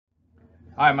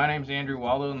Hi, my name is Andrew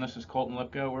Waldo, and this is Colton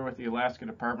Lipka. We're with the Alaska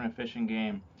Department of Fish and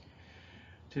Game.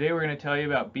 Today we're going to tell you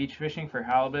about beach fishing for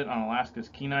halibut on Alaska's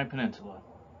Kenai Peninsula.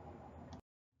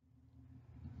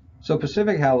 So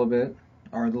Pacific halibut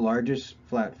are the largest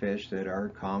flatfish that are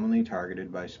commonly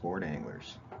targeted by sport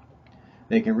anglers.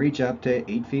 They can reach up to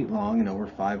 8 feet long and over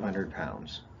 500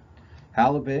 pounds.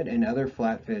 Halibut and other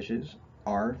flatfishes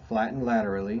are flattened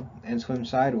laterally and swim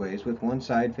sideways with one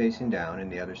side facing down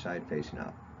and the other side facing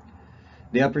up.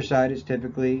 The upper side is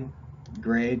typically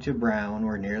gray to brown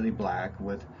or nearly black,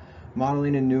 with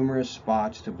mottling in numerous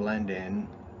spots to blend in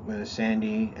with a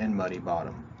sandy and muddy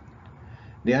bottom.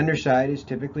 The underside is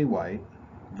typically white.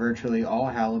 Virtually all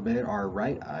halibut are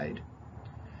right-eyed,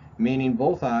 meaning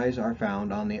both eyes are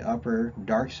found on the upper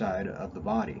dark side of the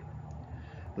body.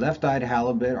 Left-eyed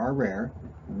halibut are rare.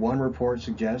 One report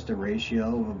suggests a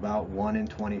ratio of about 1 in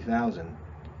 20,000.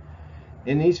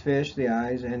 In these fish, the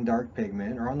eyes and dark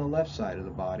pigment are on the left side of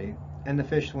the body, and the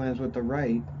fish swims with the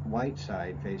right, white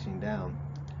side facing down.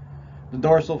 The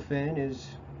dorsal fin is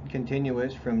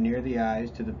continuous from near the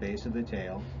eyes to the base of the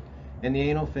tail, and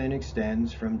the anal fin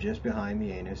extends from just behind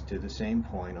the anus to the same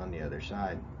point on the other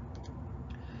side.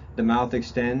 The mouth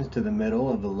extends to the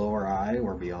middle of the lower eye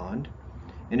or beyond,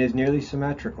 and is nearly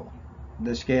symmetrical.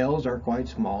 The scales are quite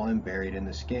small and buried in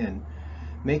the skin,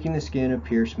 making the skin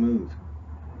appear smooth.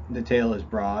 The tail is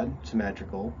broad,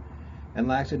 symmetrical, and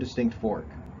lacks a distinct fork.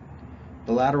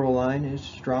 The lateral line is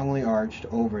strongly arched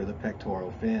over the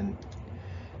pectoral fin.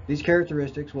 These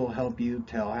characteristics will help you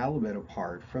tell halibut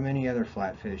apart from any other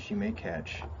flatfish you may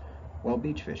catch while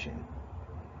beach fishing.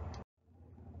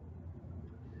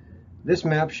 This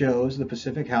map shows the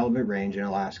Pacific halibut range in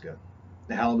Alaska.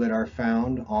 The halibut are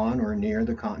found on or near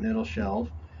the continental shelf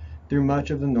through much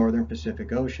of the northern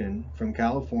Pacific Ocean, from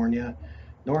California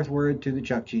northward to the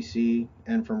Chukchi Sea,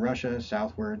 and from Russia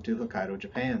southward to Hokkaido,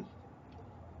 Japan.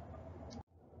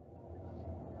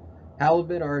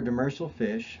 Halibut are a demersal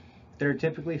fish that are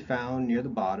typically found near the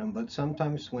bottom, but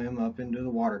sometimes swim up into the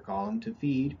water column to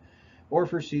feed or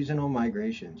for seasonal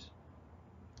migrations.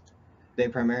 They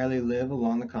primarily live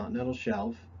along the continental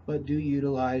shelf, but do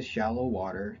utilize shallow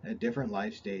water at different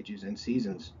life stages and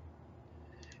seasons.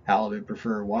 Halibut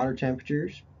prefer water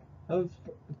temperatures of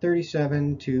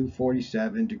 37 to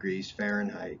 47 degrees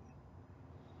Fahrenheit.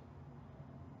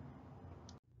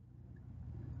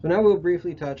 So now we'll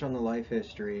briefly touch on the life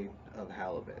history of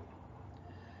halibut.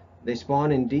 They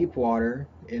spawn in deep water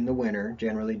in the winter,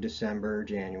 generally December or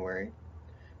January.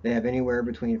 They have anywhere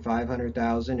between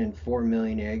 500,000 and 4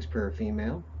 million eggs per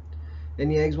female, and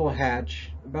the eggs will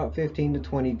hatch about 15 to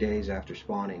 20 days after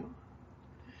spawning.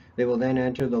 They will then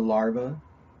enter the larva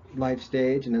life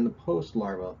stage and then the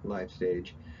post-larva life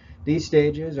stage. These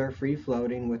stages are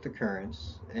free-floating with the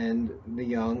currents, and the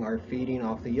young are feeding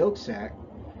off the yolk sac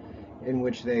in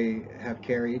which they have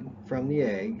carried from the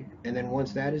egg, and then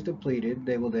once that is depleted,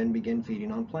 they will then begin feeding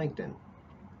on plankton.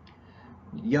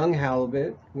 Young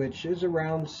halibut, which is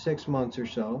around 6 months or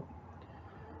so,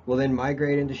 will then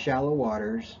migrate into shallow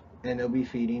waters, and they'll be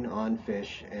feeding on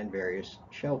fish and various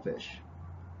shellfish.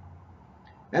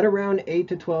 At around 8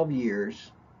 to 12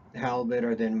 years, halibut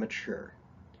are then mature.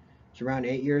 It's around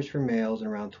 8 years for males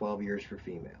and around 12 years for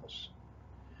females.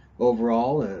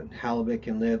 Overall, a halibut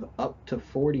can live up to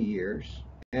 40 years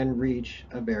and reach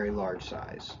a very large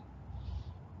size.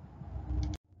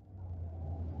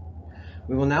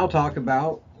 We will now talk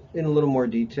about, in a little more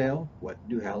detail, what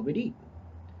do halibut eat.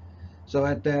 So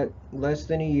at that less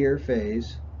than a year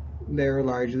phase, they're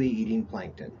largely eating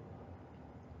plankton.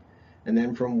 And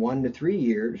then from 1 to 3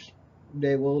 years,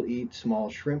 they will eat small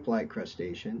shrimp-like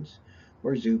crustaceans,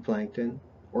 or zooplankton,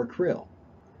 or krill.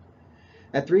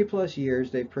 At 3+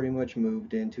 years, they've pretty much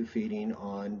moved into feeding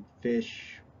on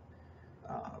fish,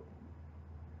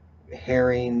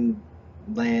 herring,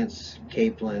 lance,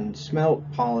 capelin, smelt,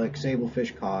 pollock,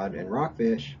 sablefish, cod, and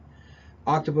rockfish,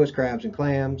 octopus, crabs, and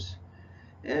clams,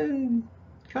 and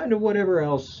kind of whatever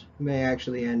else may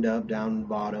actually end up down the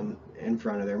bottom in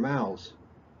front of their mouths.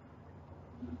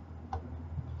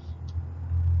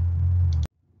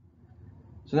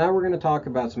 So now we're going to talk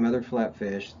about some other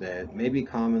flatfish that may be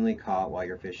commonly caught while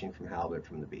you're fishing from halibut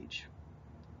from the beach.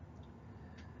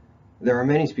 There are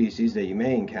many species that you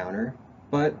may encounter,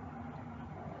 but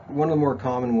one of the more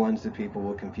common ones that people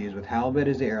will confuse with halibut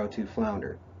is the arrowtooth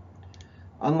flounder.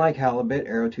 Unlike halibut,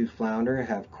 arrowtooth flounder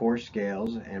have coarse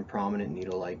scales and prominent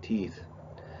needle-like teeth.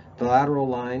 The lateral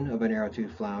line of an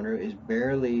arrowtooth flounder is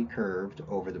barely curved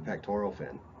over the pectoral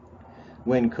fin.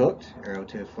 When cooked,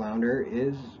 arrowtooth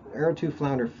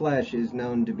flounder flesh is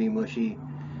known to be mushy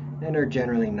and are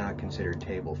generally not considered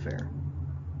table fare.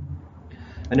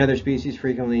 Another species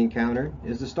frequently encountered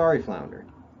is the starry flounder.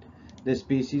 This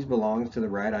species belongs to the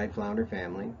right-eyed flounder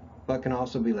family, but can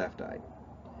also be left-eyed.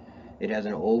 It has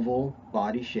an oval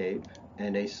body shape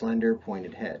and a slender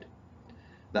pointed head.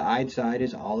 The eyed side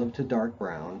is olive to dark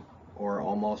brown or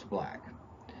almost black,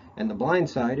 and the blind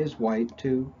side is white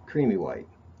to creamy white.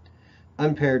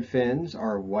 Unpaired fins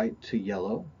are white to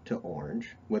yellow to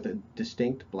orange with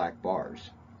distinct black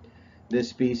bars. This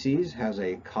species has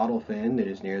a caudal fin that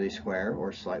is nearly square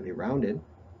or slightly rounded.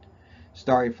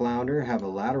 Starry flounder have a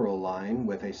lateral line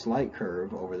with a slight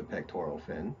curve over the pectoral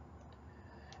fin,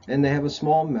 and they have a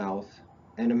small mouth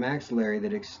and a maxillary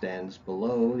that extends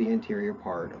below the anterior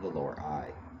part of the lower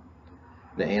eye.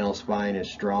 The anal spine is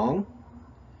strong.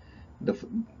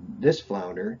 This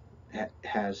flounder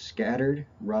has scattered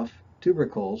rough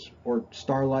tubercles or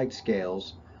star-like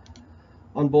scales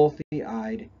on both the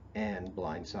eyed and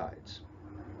blind sides.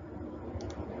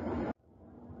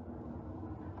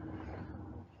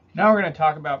 Now we're going to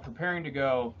talk about preparing to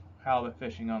go halibut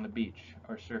fishing on the beach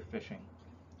or surf fishing.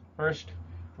 First,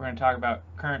 we're going to talk about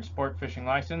current sport fishing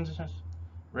licenses,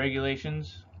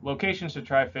 regulations, locations to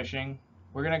try fishing.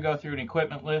 We're going to go through an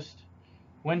equipment list,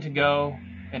 when to go,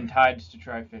 and tides to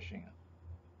try fishing.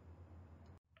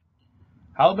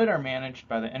 Halibut are managed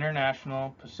by the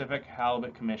International Pacific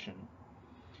Halibut Commission.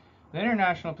 The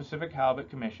International Pacific Halibut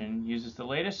Commission uses the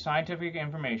latest scientific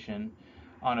information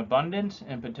on abundance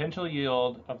and potential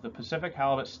yield of the Pacific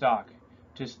halibut stock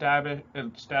to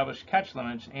establish catch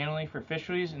limits annually for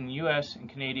fisheries in U.S. and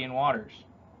Canadian waters.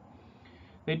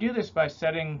 They do this by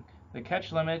setting the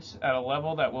catch limits at a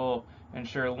level that will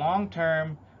ensure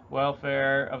long-term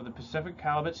welfare of the Pacific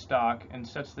halibut stock and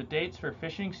sets the dates for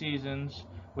fishing seasons,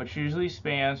 which usually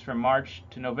spans from March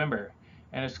to November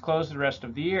and is closed the rest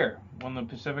of the year when the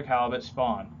Pacific halibut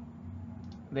spawn.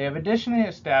 They have additionally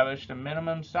established a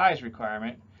minimum size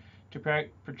requirement to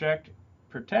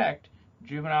protect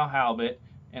juvenile halibut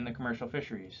in the commercial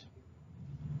fisheries.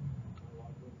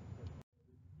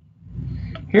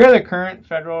 Here are the current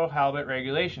federal halibut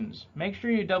regulations. Make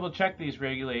sure you double check these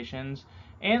regulations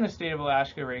and the state of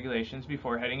Alaska regulations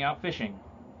before heading out fishing.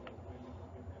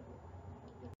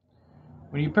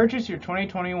 When you purchase your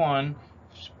 2021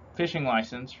 fishing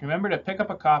license, remember to pick up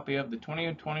a copy of the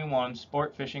 2021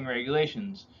 sport fishing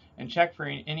regulations and check for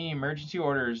any emergency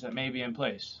orders that may be in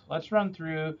place. Let's run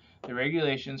through the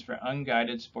regulations for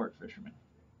unguided sport fishermen.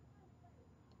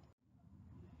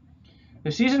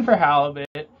 The season for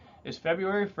halibut is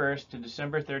February 1st to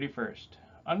December 31st.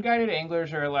 Unguided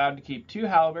anglers are allowed to keep 2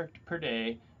 halibut per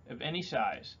day of any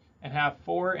size and have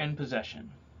 4 in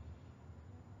possession.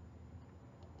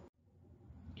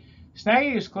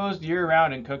 Snagging is closed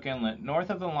year-round in Cook Inlet, north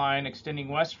of the line extending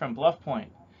west from Bluff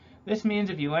Point. This means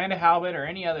if you land a halibut or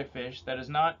any other fish that is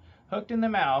not hooked in the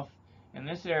mouth in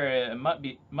this area,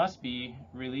 it must be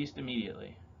released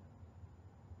immediately.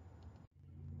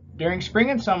 During spring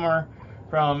and summer,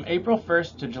 from April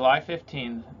 1st to July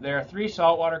 15th, there are 3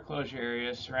 saltwater closure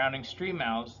areas surrounding stream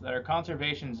mouths that are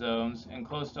conservation zones and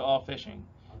closed to all fishing.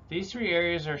 These 3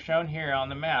 areas are shown here on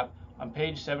the map on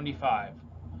page 75.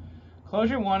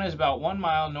 Closure 1 is about 1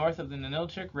 mile north of the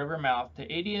Ninilchik River mouth to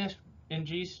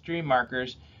ADF&G stream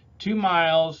markers 2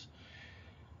 miles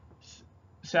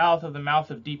south of the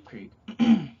mouth of Deep Creek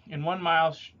and 1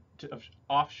 mile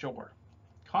offshore.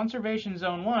 Conservation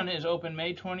Zone 1 is open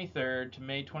May 23rd to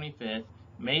May 25th,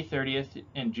 May 30th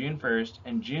and June 1st,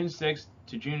 and June 6th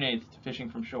to June 8th to fishing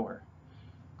from shore.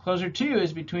 Closure 2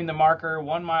 is between the marker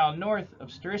 1 mile north of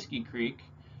Strisky Creek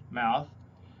mouth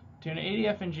to an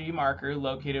ADF&G marker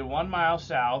located 1 mile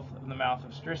south of the mouth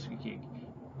of Strisky Creek,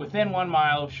 within 1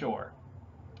 mile of shore.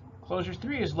 Closure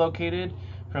 3 is located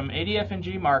from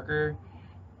ADF&G marker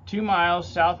 2 miles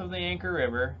south of the Anchor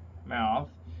River mouth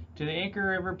to the Anchor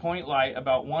River Point Light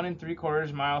about 1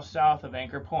 3/4 miles south of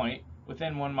Anchor Point,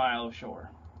 within 1 mile of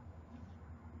shore.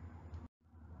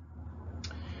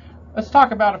 Let's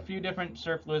talk about a few different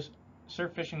surf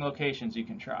fishing locations you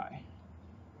can try.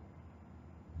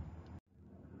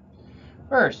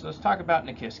 First, let's talk about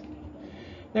Nikiski.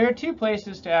 There are 2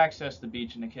 places to access the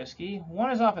beach in Nikiski. One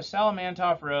is off of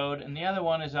Salamantoff Road and the other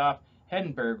one is off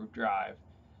Hedenberg Drive.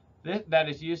 That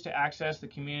is used to access the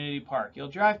community park. You'll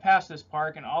drive past this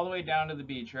park and all the way down to the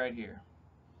beach right here.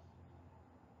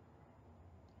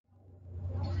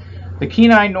 The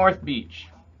Kenai North Beach.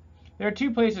 There are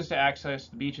 2 places to access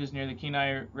the beaches near the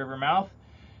Kenai River mouth.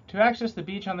 To access the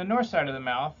beach on the north side of the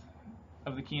mouth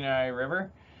of the Kenai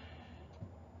River,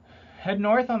 head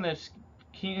north on the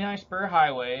Kenai Spur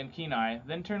Highway in Kenai,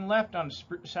 then turn left on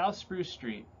South Spruce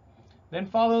Street. Then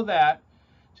follow that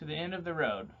to the end of the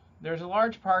road. There's a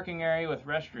large parking area with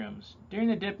restrooms. During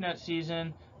the dip net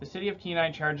season, the City of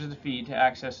Kenai charges a fee to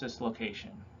access this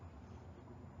location.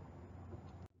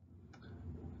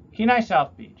 Kenai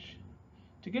South Beach.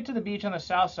 To get to the beach on the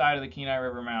south side of the Kenai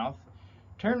River mouth,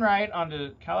 turn right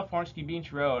onto California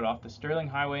Beach Road off the Sterling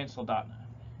Highway in Soldotna.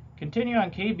 Continue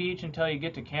on K Beach until you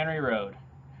get to Cannery Road.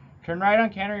 Turn right on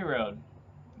Cannery Road.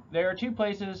 There are two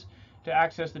places to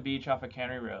access the beach off of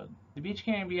Cannery Road. The beach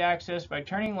can be accessed by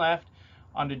turning left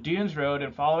onto Dunes Road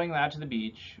and following that to the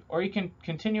beach, or you can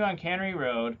continue on Cannery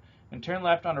Road and turn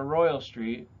left onto Royal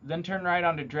Street, then turn right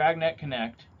onto Dragnet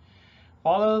Connect.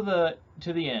 Follow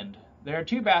to the end. There are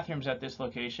two bathrooms at this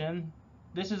location.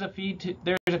 There's a fee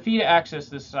to access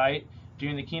this site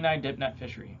during the Kenai Dip Net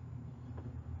fishery.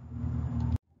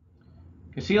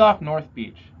 Kasilof North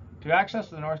Beach. To access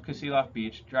the North Kasilof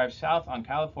Beach, drive south on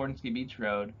California Beach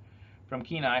Road from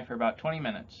Kenai for about 20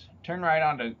 minutes. Turn right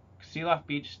onto Kasilof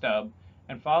Beach Stub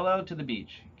and follow to the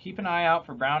beach. Keep an eye out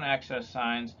for brown access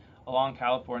signs along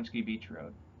California Beach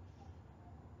Road.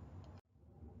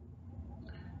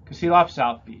 Kasilof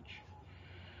South Beach.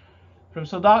 From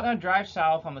Soldotna, drive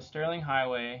south on the Sterling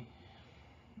Highway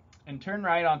and turn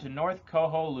right onto North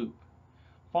Coho Loop.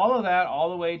 Follow that all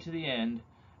the way to the end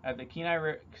at the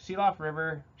Kasilof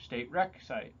River State Rec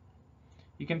site.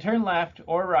 You can turn left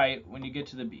or right when you get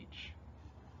to the beach.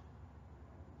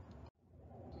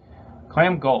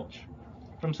 Clam Gulch.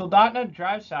 From Soldotna,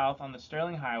 drive south on the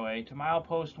Sterling Highway to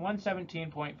milepost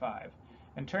 117.5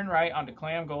 and turn right onto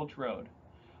Clam Gulch Road.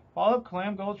 Follow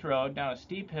Clam Gulch Road down a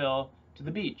steep hill to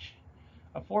the beach.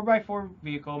 A 4x4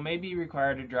 vehicle may be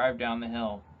required to drive down the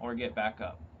hill or get back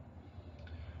up.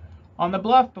 On the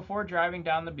bluff before driving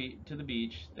down to the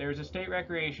beach, there is a state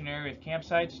recreation area with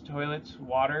campsites, toilets,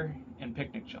 water, and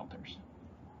picnic shelters.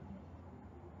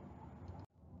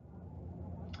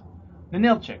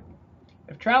 Ninilchik.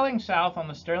 If traveling south on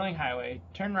the Sterling Highway,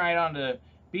 turn right onto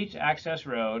Beach Access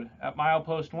Road at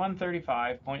milepost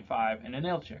 135.5 in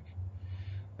Ninilchik.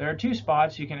 There are two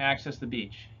spots you can access the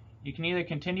beach. You can either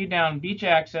continue down beach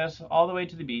access all the way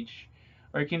to the beach,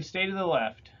 or you can stay to the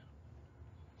left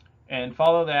and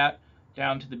follow that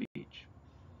down to the beach.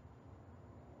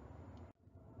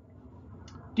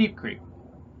 Deep Creek.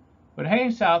 When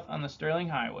heading south on the Sterling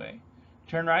Highway,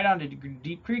 turn right onto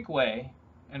Deep Creek Way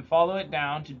and follow it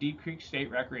down to Deep Creek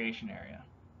State Recreation Area.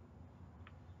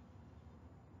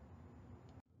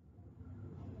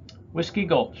 Whiskey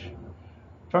Gulch.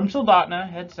 From Soldotna,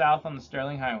 head south on the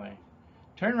Sterling Highway.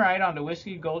 Turn right onto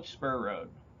Whiskey Gulch Spur Road.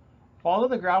 Follow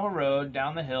the gravel road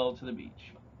down the hill to the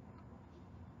beach.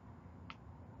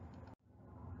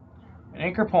 And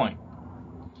Anchor Point.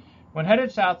 When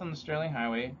headed south on the Sterling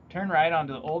Highway, turn right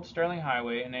onto the Old Sterling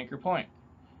Highway and Anchor Point.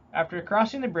 After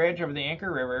crossing the bridge over the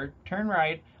Anchor River, turn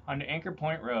right onto Anchor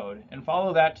Point Road and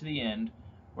follow that to the end,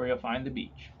 where you'll find the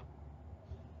beach.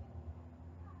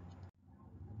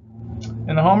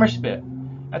 And the Homer Spit.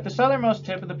 At the southernmost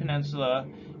tip of the peninsula,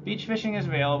 beach fishing is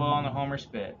available on the Homer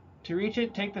Spit. To reach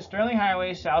it, take the Sterling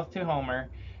Highway south to Homer,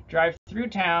 drive through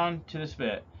town to the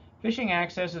Spit. Fishing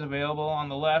access is available on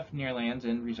the left near Land's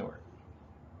End Resort.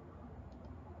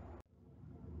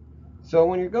 So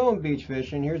when you're going beach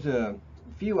fishing, here's a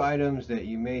few items that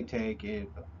you may take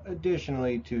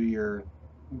additionally to your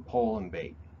pole and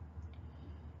bait.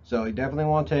 So you definitely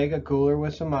want to take a cooler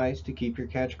with some ice to keep your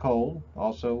catch cold.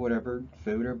 Also whatever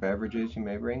food or beverages you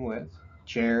may bring with.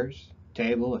 Chairs,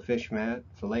 table, a fish mat,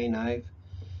 fillet knife,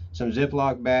 some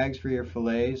Ziploc bags for your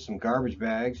fillets, some garbage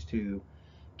bags to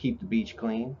keep the beach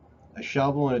clean, a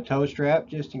shovel and a tow strap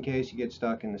just in case you get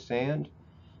stuck in the sand,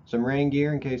 some rain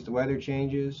gear in case the weather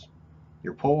changes,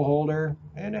 your pole holder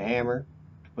and a hammer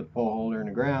to put the pole holder in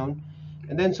the ground,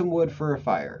 and then some wood for a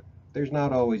fire. There's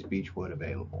not always beech wood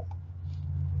available.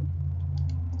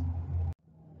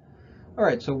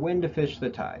 Alright, so when to fish the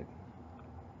tide.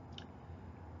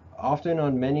 Often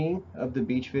on many of the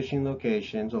beach fishing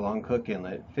locations along Cook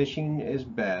Inlet, fishing is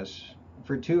best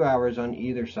for 2 hours on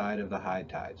either side of the high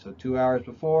tide. So 2 hours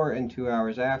before and 2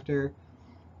 hours after,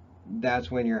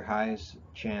 that's when your highest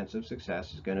chance of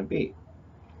success is going to be.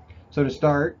 So to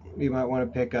start, you might want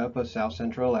to pick up a South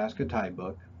Central Alaska tide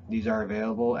book. These are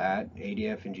available at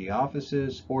ADF&G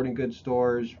offices, sporting goods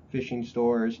stores, fishing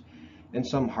stores, and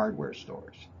some hardware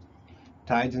stores.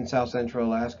 Tides in South Central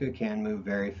Alaska can move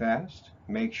very fast.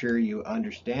 Make sure you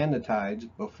understand the tides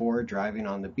before driving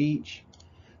on the beach.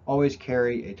 Always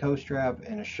carry a tow strap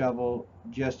and a shovel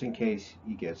just in case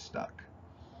you get stuck.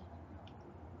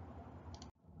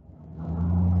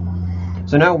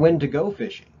 So now when to go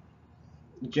fishing.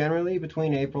 Generally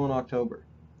between April and October.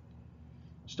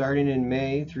 Starting in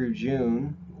May through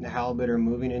June, the halibut are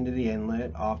moving into the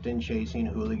inlet, often chasing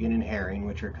hooligan and herring,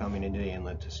 which are coming into the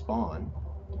inlet to spawn.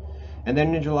 And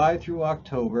then in July through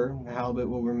October, the halibut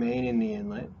will remain in the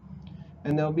inlet,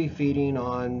 and they'll be feeding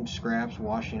on scraps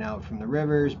washing out from the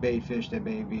rivers, bait fish that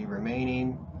may be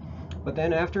remaining. But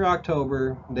then after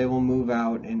October, they will move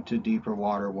out into deeper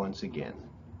water once again.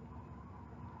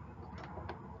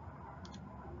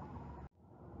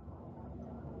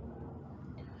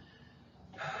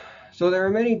 So there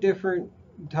are many different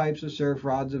types of surf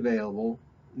rods available.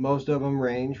 Most of them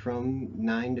range from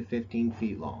 9 to 15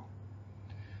 feet long.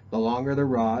 The longer the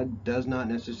rod does not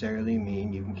necessarily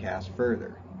mean you can cast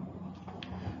further.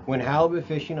 When halibut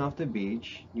fishing off the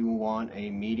beach, you will want a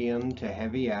medium to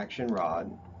heavy action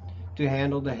rod to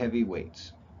handle the heavy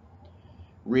weights.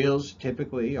 Reels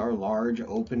typically are large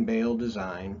open bail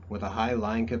design with a high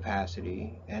line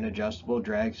capacity and adjustable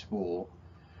drag,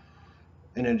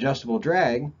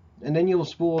 and then you'll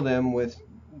spool them with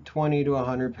 20 to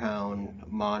 100 pound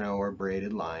mono or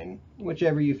braided line,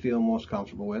 whichever you feel most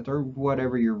comfortable with or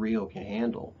whatever your reel can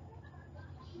handle.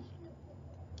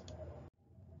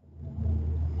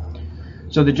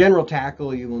 So the general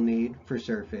tackle you will need for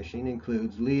surf fishing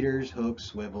includes leaders, hooks,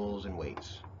 swivels, and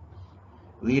weights.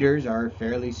 Leaders are a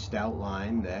fairly stout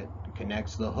line that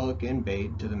connects the hook and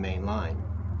bait to the main line.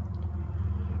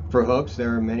 For hooks,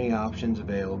 there are many options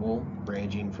available,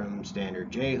 ranging from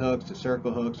standard J hooks to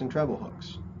circle hooks and treble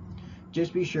hooks.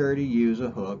 Just be sure to use a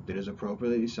hook that is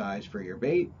appropriately sized for your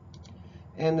bait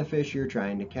and the fish you're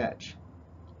trying to catch.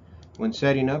 When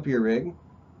setting up your rig,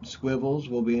 swivels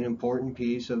will be an important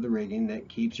piece of the rigging that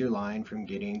keeps your line from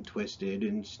getting twisted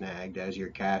and snagged as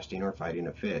you're casting or fighting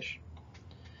a fish.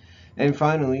 And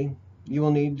finally, you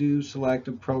will need to select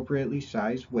appropriately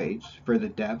sized weights for the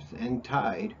depth and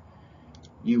tide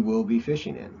you will be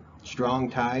fishing in.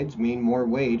 Strong tides mean more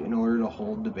weight in order to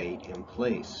hold the bait in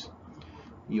place.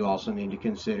 You also need to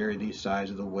consider the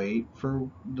size of the weight for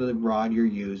the rod you're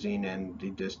using and the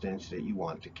distance that you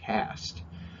want to cast.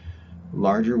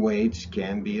 Larger weights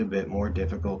can be a bit more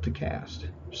difficult to cast.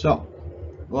 So,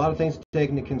 a lot of things to take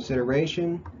into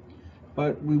consideration,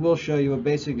 but we will show you a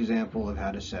basic example of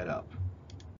how to set up.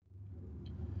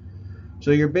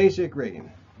 So your basic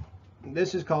rigging.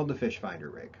 This is called the fish finder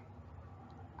rig.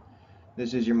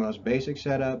 This is your most basic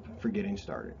setup for getting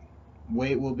started.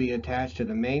 Weight will be attached to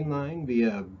the main line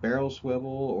via a barrel swivel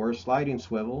or sliding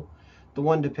swivel. The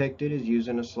one depicted is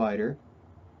using a slider.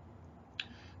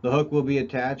 The hook will be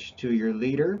attached to your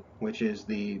leader, which is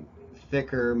the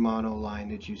thicker mono line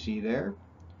that you see there.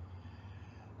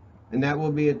 And that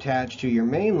will be attached to your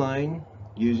main line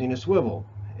using a swivel.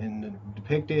 In the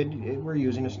depicted, we're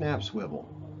using a snap swivel.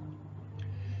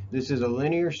 This is a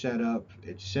linear setup,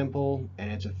 it's simple, and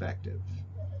it's effective.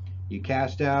 You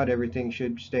cast out, everything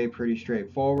should stay pretty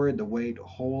straightforward. The weight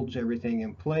holds everything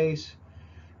in place.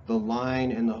 The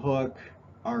line and the hook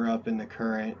are up in the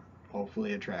current,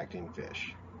 hopefully attracting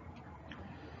fish.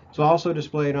 So also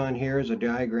displayed on here is a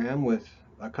diagram with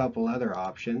a couple other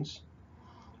options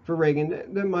for rigging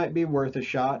that might be worth a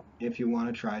shot if you want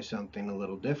to try something a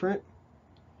little different.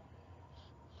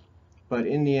 But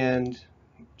in the end,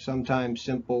 sometimes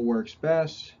simple works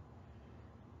best.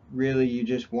 Really, you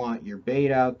just want your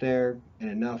bait out there and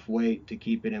enough weight to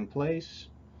keep it in place,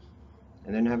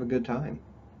 and then have a good time.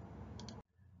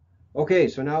 Okay,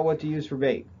 so now what to use for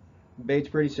bait. Bait's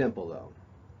pretty simple though.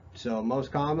 So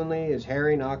most commonly is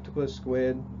herring, octopus,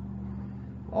 squid,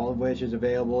 all of which is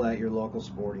available at your local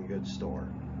sporting goods store.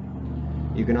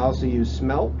 You can also use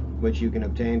smelt, which you can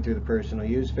obtain through the personal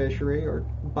use fishery or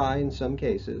buy in some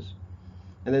cases.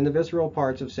 And then the visceral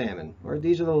parts of salmon, or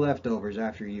these are the leftovers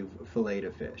after you've filleted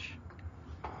a fish.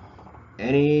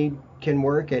 Any can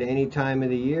work at any time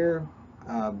of the year.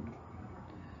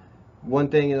 One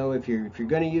thing though, if you're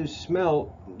going to use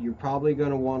smelt, you're probably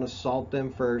going to want to salt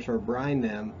them first or brine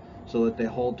them so that they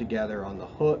hold together on the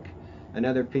hook.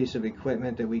 Another piece of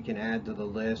equipment that we can add to the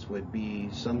list would be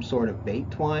some sort of bait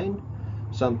twine,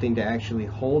 something to actually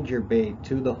hold your bait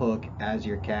to the hook as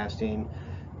you're casting.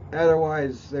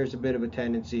 Otherwise, there's a bit of a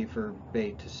tendency for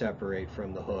bait to separate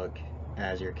from the hook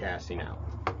as you're casting out.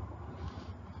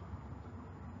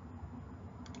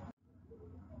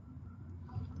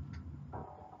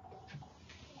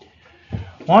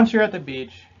 Once you're at the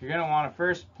beach, you're going to want to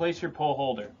first place your pole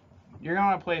holder. You're going to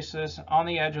want to place this on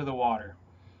the edge of the water.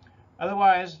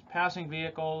 Otherwise, passing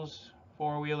vehicles,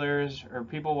 four-wheelers, or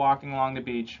people walking along the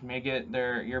beach may get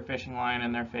your fishing line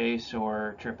in their face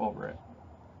or trip over it.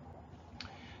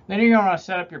 Then you're going to want to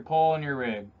set up your pole and your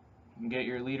rig and get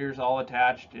your leaders all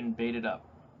attached and baited up.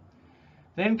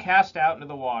 Then cast out into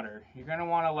the water. You're going to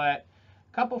want to let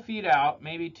a couple feet out,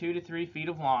 maybe 2 to 3 feet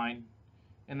of line,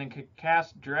 and then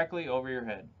cast directly over your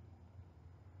head.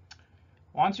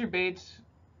 Once your bait's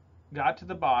got to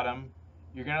the bottom,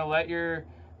 you're going to let your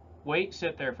weight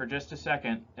sit there for just a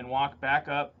second and walk back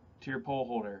up to your pole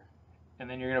holder. And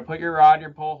then you're going to put your rod in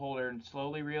your pole holder and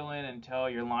slowly reel in until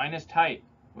your line is tight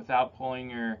without pulling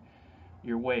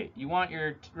your weight. You want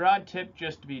your rod tip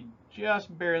just to be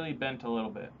just barely bent a little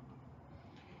bit.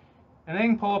 And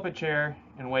then pull up a chair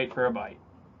and wait for a bite.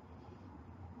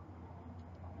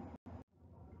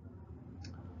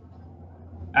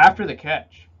 After the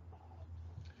catch,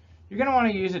 you're going to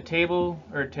want to use a table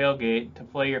or a tailgate to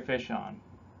flay your fish on.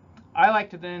 I like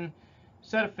to then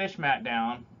set a fish mat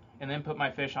down and then put my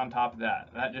fish on top of that.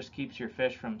 That just keeps your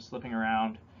fish from slipping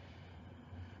around.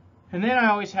 And then I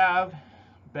always have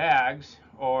bags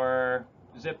or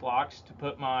Ziplocs to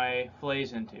put my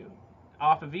fillets into.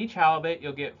 Off of each halibut,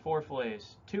 you'll get 4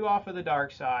 fillets, 2 off of the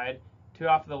dark side, 2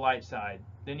 off of the light side.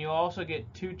 Then you'll also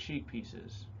get 2 cheek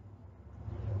pieces.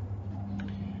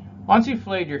 Once you've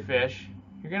filleted your fish,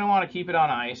 you're going to want to keep it on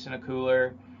ice in a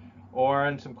cooler or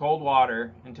in some cold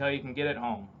water until you can get it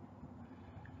home.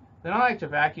 Then I like to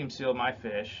vacuum seal my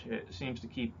fish. It seems to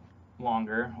keep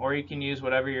longer, or you can use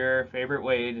whatever your favorite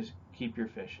way to keep your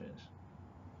fish is.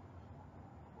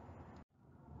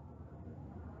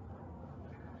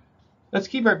 Let's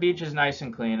keep our beaches nice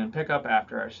and clean and pick up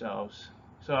after ourselves.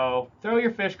 So throw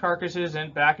your fish carcasses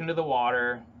back into the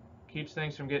water. Keeps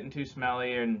things from getting too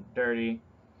smelly and dirty.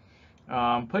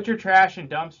 Put your trash in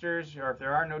dumpsters, or if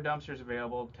there are no dumpsters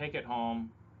available, take it home.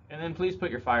 And then please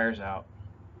put your fires out.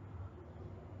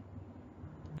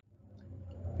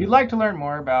 If you'd like to learn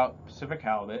more about Pacific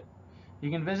halibut,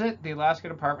 you can visit the Alaska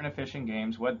Department of Fish and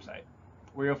Game's website,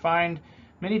 where you'll find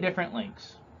many different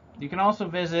links. You can also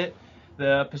visit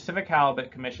the Pacific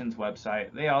Halibut Commission's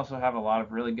website. They also have a lot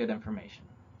of really good information.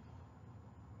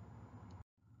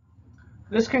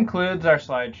 This concludes our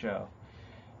slideshow.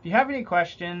 If you have any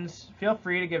questions, feel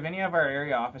free to give any of our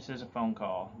area offices a phone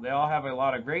call. They all have a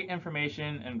lot of great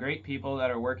information and great people that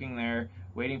are working there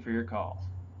waiting for your call.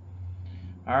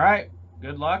 All right,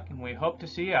 good luck, and we hope to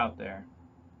see you out there.